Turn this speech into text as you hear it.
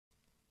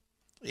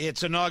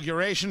It's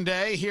Inauguration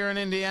Day here in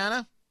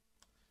Indiana.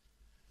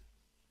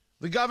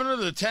 The governor,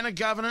 the lieutenant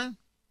governor,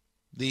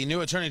 the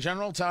new attorney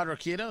general, Todd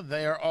Rokita,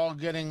 they are all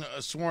getting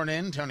sworn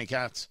in. Tony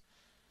Katz,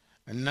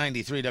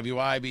 93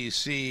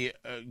 WIBC,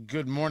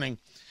 good morning.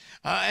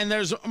 And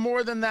there's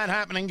more than that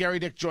happening. Gary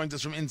Dick joins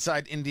us from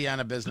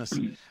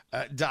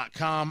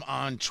InsideIndianaBusiness.com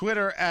on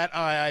Twitter at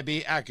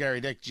IIB, at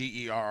Gary Dick,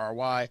 Gerry,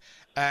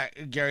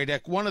 at Gary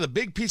Dick. One of the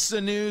big pieces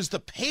of news,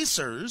 the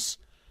Pacers,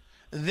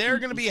 they're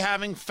going to be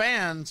having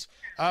fans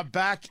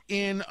back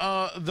in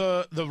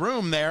the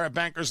room there at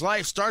Bankers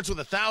Life. Starts with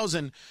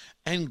 1,000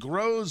 and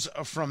grows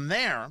from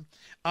there.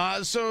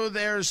 So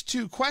there's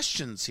two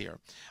questions here.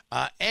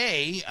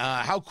 A,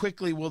 how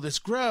quickly will this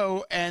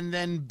grow? And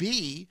then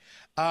B,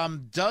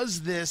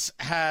 does this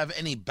have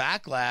any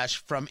backlash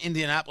from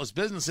Indianapolis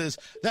businesses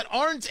that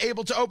aren't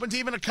able to open to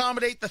even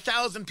accommodate the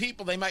 1,000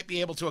 people they might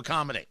be able to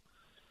accommodate?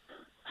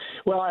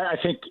 Well, I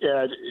think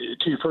to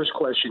your first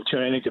question, too,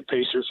 I think the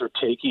Pacers are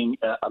taking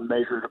a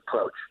measured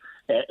approach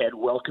at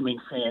welcoming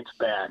fans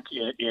back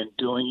and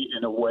doing it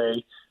in a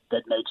way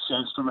that makes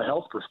sense from a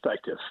health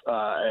perspective.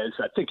 As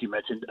I think you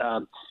mentioned,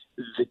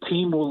 the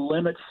team will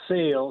limit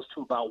sales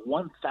to about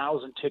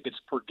 1,000 tickets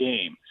per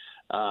game.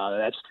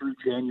 That's through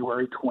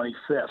January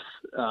 25th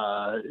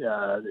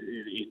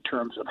in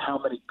terms of how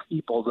many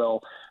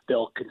people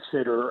they'll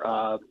consider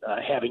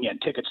having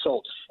tickets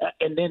sold,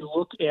 and then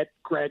look at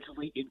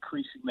gradually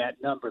increasing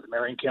that number. The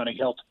Marion County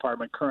Health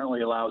Department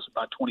currently allows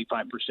about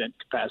 25%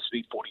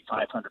 capacity,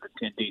 4,500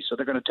 attendees. So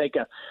they're going to take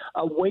a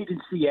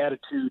wait-and-see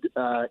attitude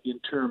in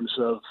terms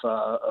of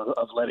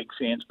letting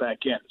fans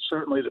back in.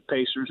 Certainly the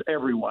Pacers,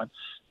 everyone,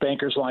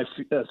 Bankers Life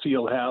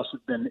Fieldhouse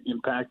have been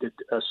impacted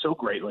so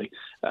greatly,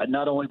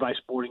 not only by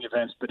sporting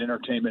events but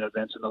entertainment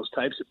events and those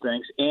types of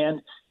things.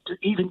 And to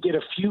even get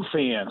a few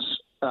fans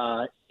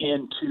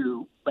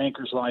into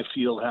Bankers Life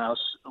Fieldhouse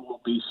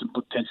will be some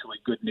potentially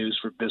good news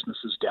for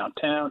businesses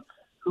downtown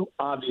who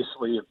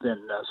obviously have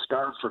been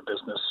starved for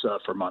business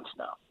for months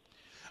now.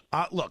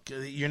 Look,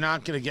 you're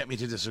not going to get me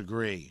to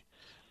disagree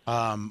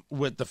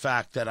with the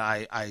fact that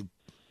I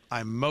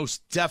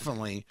most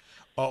definitely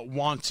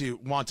want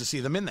to see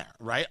them in there,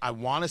 right? I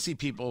want to see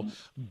people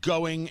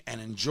going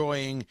and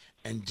enjoying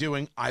and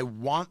doing. I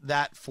want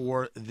that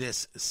for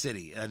this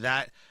city.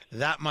 That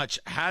much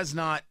has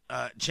not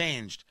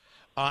changed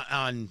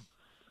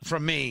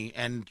from me,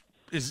 and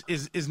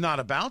is not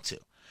about to.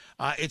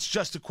 It's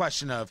just a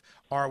question of,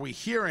 are we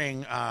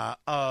hearing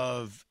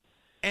of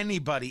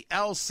anybody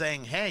else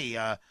saying,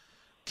 hey,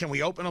 can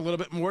we open a little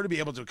bit more to be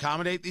able to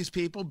accommodate these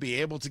people, be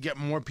able to get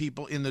more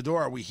people in the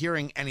door? Are we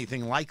hearing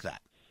anything like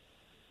that?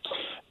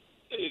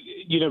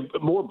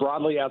 More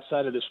broadly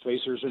outside of this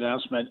Pacers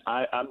announcement,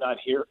 I'm not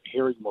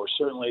hearing more.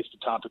 Certainly it's the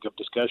topic of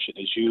discussion,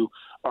 as you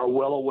are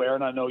well aware,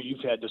 and I know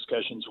you've had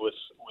discussions with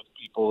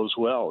people as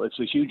well. It's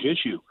a huge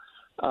issue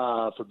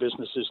for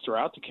businesses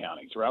throughout the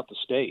county, throughout the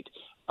state,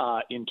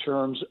 in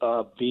terms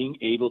of being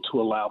able to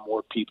allow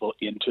more people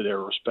into their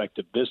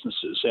respective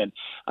businesses. And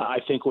I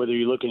think whether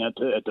you're looking at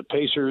the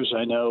Pacers,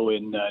 I know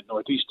in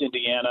Northeast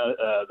Indiana,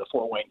 the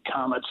Fort Wayne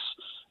Comets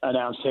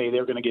announced, hey,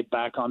 they're going to get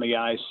back on the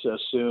ice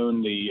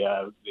soon. The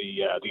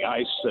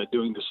ice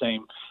doing the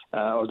same,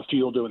 or the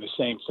field doing the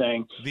same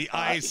thing. The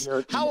ice.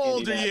 How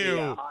old are you?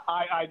 Yeah,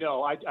 I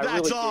know. I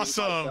That's really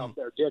awesome. myself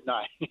there, didn't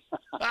I?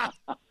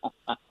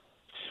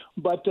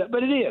 But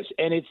it is,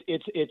 and it's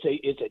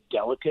a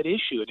delicate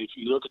issue. And if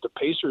you look at the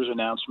Pacers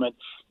announcement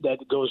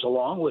that goes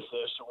along with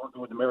this, working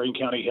with the Marion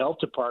County Health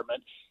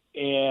Department,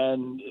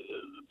 and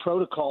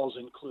protocols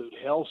include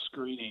health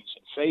screenings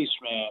and face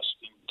masks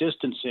and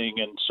distancing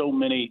and so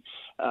many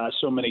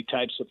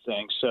types of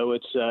things. So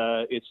it's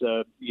a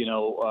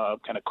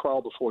kind of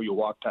crawl before you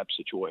walk type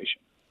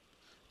situation.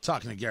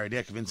 Talking to Gary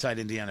Dick of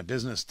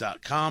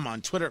InsideIndianaBusiness.com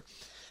on Twitter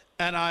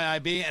at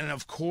IIB, and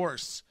of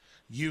course,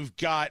 you've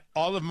got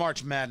all of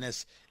March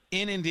Madness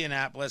in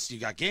Indianapolis. You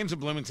got games in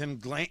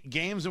Bloomington,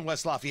 games in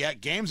West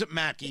Lafayette, games at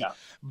Mackey, yeah.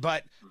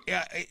 But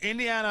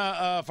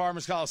Indiana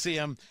Farmers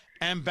Coliseum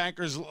and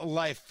Bankers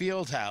Life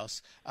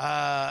Fieldhouse.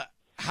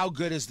 How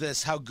good is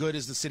this? How good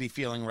is the city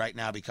feeling right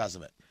now because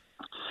of it?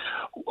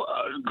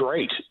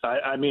 Great.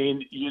 I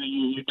mean,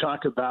 you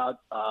talk about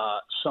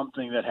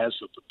something that has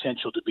the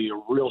potential to be a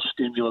real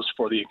stimulus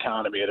for the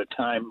economy at a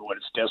time when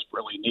it's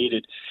desperately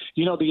needed.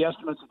 The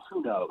estimates,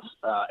 who knows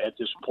at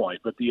this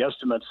point, but the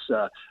estimates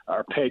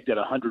are pegged at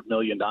 $100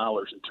 million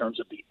in terms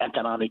of the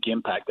economic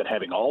impact that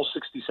having all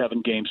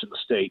 67 games in the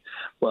state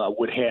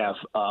would have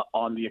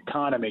on the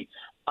economy.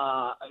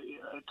 I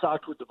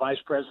talked with the vice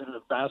president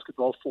of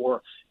basketball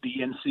for the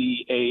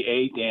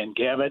NCAA, Dan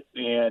Gavitt,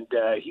 and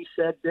he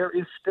said there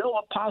is still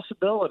a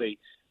possibility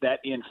that,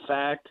 in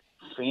fact,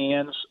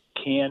 fans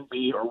can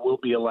be or will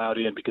be allowed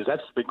in, because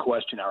that's the big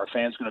question. Are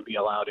fans going to be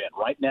allowed in?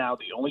 Right now,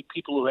 the only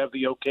people who have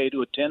the okay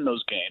to attend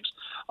those games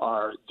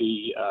are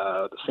the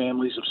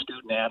families of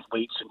student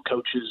athletes and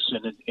coaches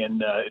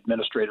and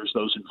administrators,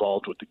 those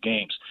involved with the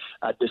games.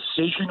 A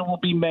decision will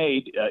be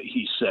made,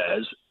 he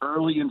says,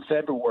 early in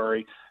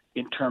February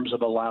in terms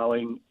of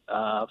allowing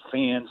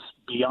fans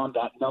beyond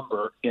that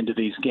number into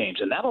these games,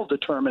 and that'll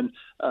determine,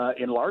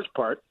 in large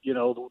part,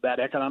 that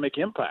economic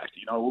impact.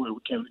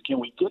 Can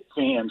we get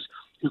fans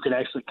who can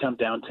actually come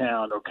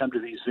downtown or come to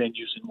these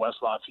venues in West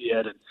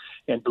Lafayette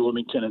and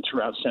Bloomington and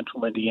throughout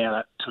Central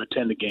Indiana to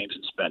attend the games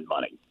and spend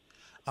money?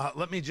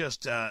 Let me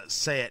just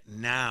say it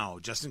now,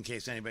 just in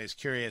case anybody's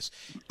curious.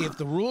 If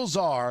the rules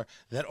are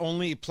that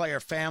only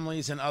player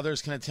families and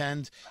others can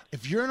attend,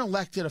 if you're an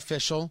elected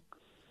official,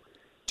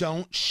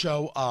 don't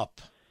show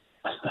up.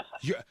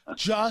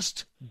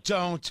 Just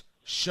don't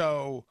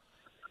show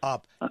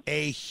up.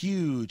 A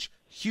huge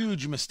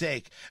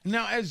mistake.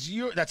 Now,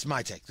 that's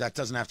my take. That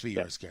doesn't have to be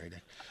yours, Gary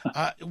Dick.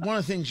 One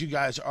of the things you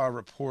guys are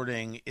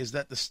reporting is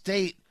that the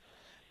state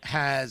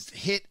has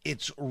hit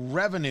its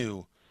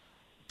revenue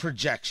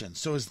projection.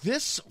 So is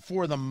this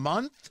for the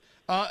month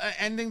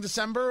ending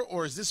December,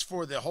 or is this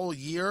for the whole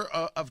year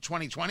of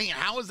 2020?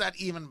 How is that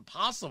even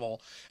possible?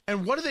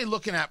 And what are they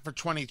looking at for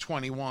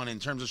 2021 in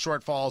terms of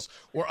shortfalls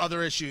or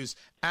other issues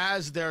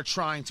as they're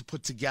trying to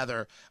put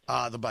together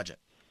the budget?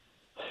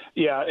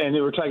 Yeah, and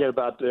they were talking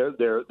about their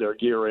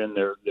year-end,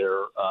 their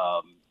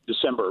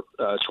December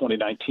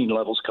 2019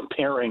 levels,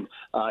 comparing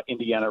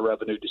Indiana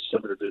revenue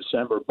December to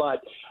December.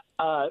 But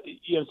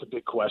it's a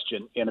big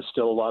question, and it's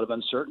still a lot of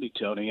uncertainty,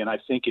 Tony. And I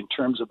think in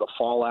terms of the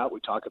fallout, we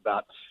talk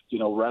about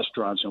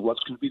restaurants and what's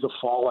going to be the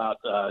fallout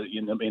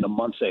in the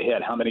months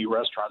ahead. How many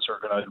restaurants are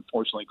going to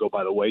unfortunately go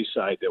by the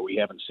wayside that we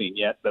haven't seen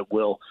yet, but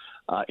will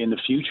in the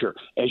future?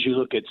 As you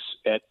look at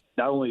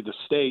not only the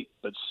state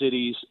but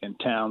cities and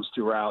towns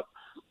throughout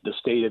the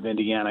state of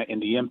Indiana and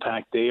the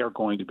impact they are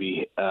going to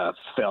be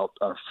felt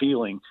or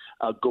feeling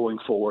going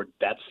forward,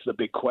 that's the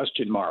big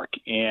question mark.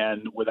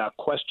 And without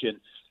question,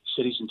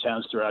 cities and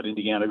towns throughout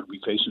Indiana will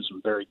be facing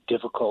some very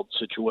difficult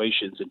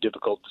situations and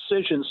difficult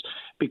decisions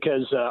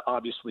because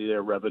obviously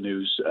their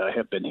revenues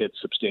have been hit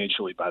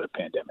substantially by the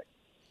pandemic.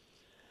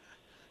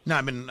 Now,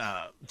 I've been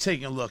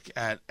taking a look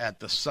at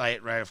the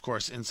site, right? Of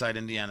course,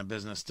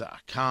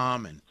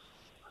 InsideIndianaBusiness.com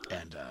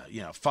and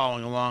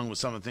following along with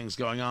some of the things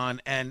going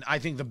on. And I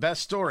think the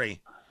best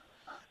story,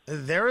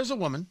 there is a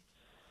woman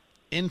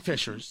in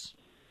Fishers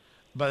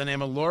by the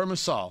name of Laura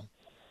Musall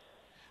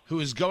who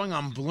is going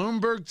on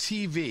Bloomberg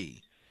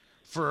TV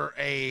for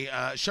a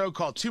show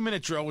called 2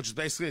 Minute Drill, which is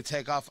basically a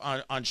takeoff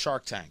on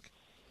Shark Tank.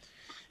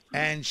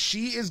 And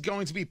she is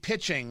going to be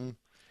pitching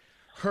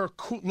her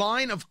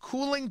line of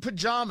cooling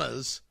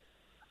pajamas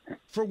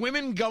for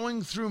women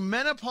going through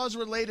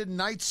menopause-related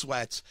night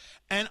sweats.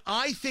 And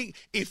I think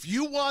if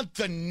you want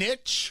the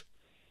niche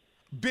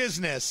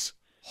business,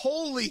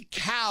 holy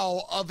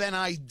cow of an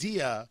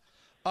idea,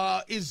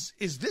 is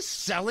this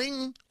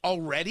selling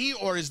already,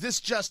 or is this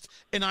just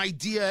an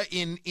idea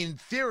in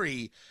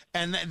theory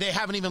and they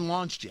haven't even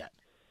launched yet?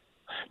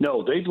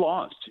 No, they've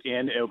launched.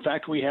 And in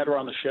fact, we had her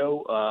on the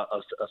show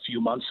a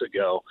few months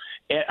ago.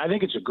 And I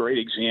think it's a great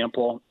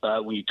example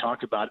when you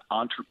talk about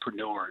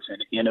entrepreneurs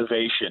and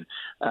innovation.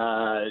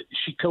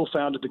 She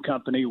co-founded the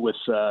company with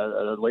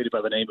a lady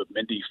by the name of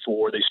Mindy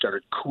Ford. They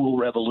started Cool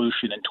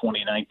Revolution in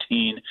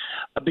 2019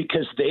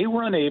 because they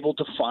were unable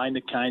to find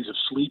the kinds of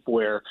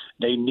sleepwear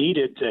they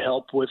needed to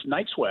help with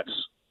night sweats.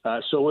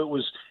 So it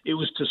was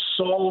to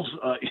solve,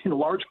 in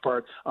large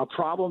part, a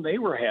problem they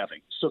were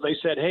having. So they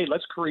said, hey,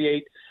 let's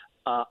create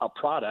a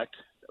product.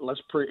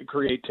 Let's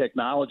create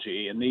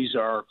technology, and these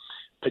are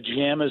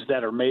pajamas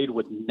that are made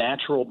with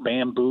natural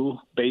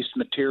bamboo-based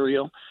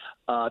material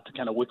to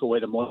kind of wick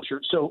away the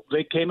moisture. So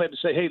they came up and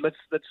said, "Hey, let's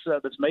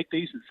make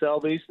these and sell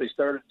these." They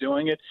started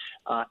doing it.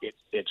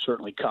 It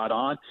certainly caught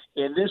on,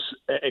 and this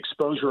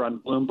exposure on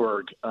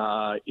Bloomberg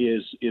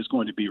is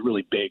going to be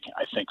really big,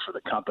 I think, for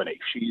the company.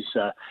 She's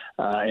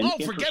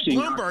forget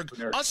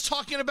Bloomberg. Us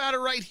talking about it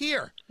right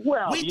here.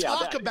 Well, we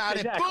talk about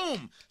exactly. it.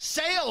 Boom,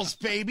 sales,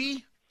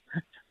 baby.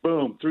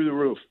 Boom, through the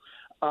roof.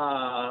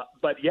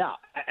 But yeah,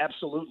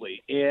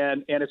 absolutely.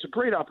 And it's a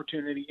great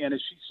opportunity. And as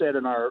she said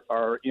in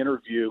our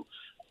interview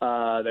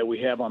that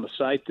we have on the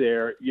site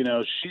there,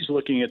 she's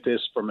looking at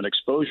this from an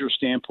exposure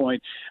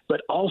standpoint,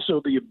 but also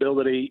the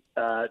ability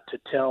to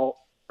tell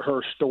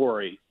her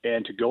story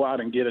and to go out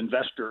and get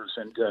investors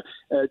and to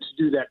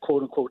do that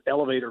quote unquote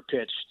elevator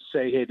pitch,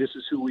 say, hey, this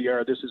is who we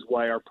are. This is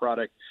why our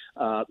product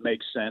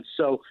makes sense.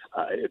 So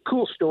a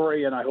cool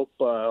story. And I hope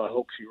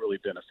she really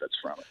benefits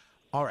from it.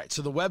 All right.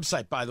 So the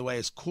website, by the way,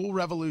 is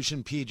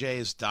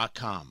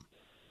coolrevolutionpjs.com,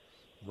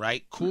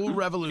 right? Cool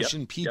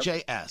Revolution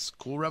PJS,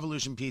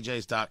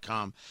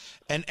 coolrevolutionpjs.com.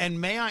 And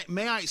may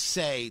I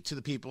say to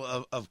the people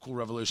of Cool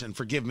Revolution,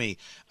 forgive me,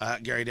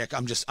 Gary Dick,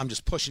 I'm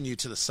just pushing you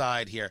to the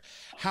side here,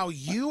 how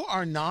you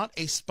are not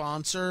a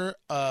sponsor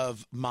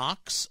of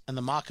Mox and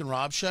the Mock and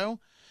Rob show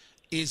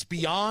is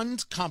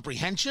beyond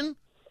comprehension.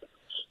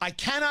 I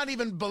cannot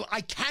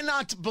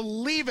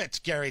believe it,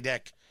 Gary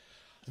Dick.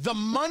 The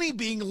money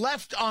being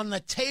left on the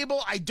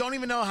table, I don't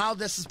even know how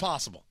this is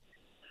possible.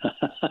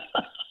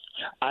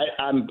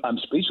 I'm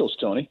speechless,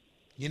 Tony.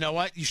 You know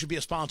what? You should be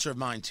a sponsor of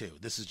mine, too.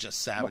 This is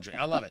just savagery.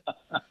 I love it.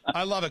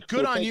 I love it.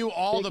 Good on you.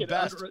 All the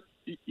best.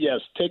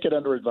 Yes, take it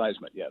under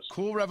advisement, yes.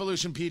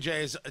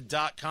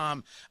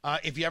 CoolRevolutionPJs.com.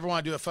 If you ever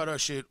want to do a photo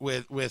shoot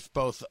with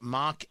both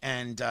Mock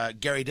and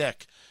Gary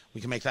Dick,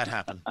 we can make that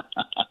happen.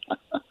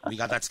 We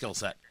got that skill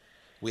set.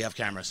 We have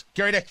cameras.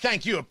 Gary Dick,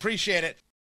 thank you. Appreciate it.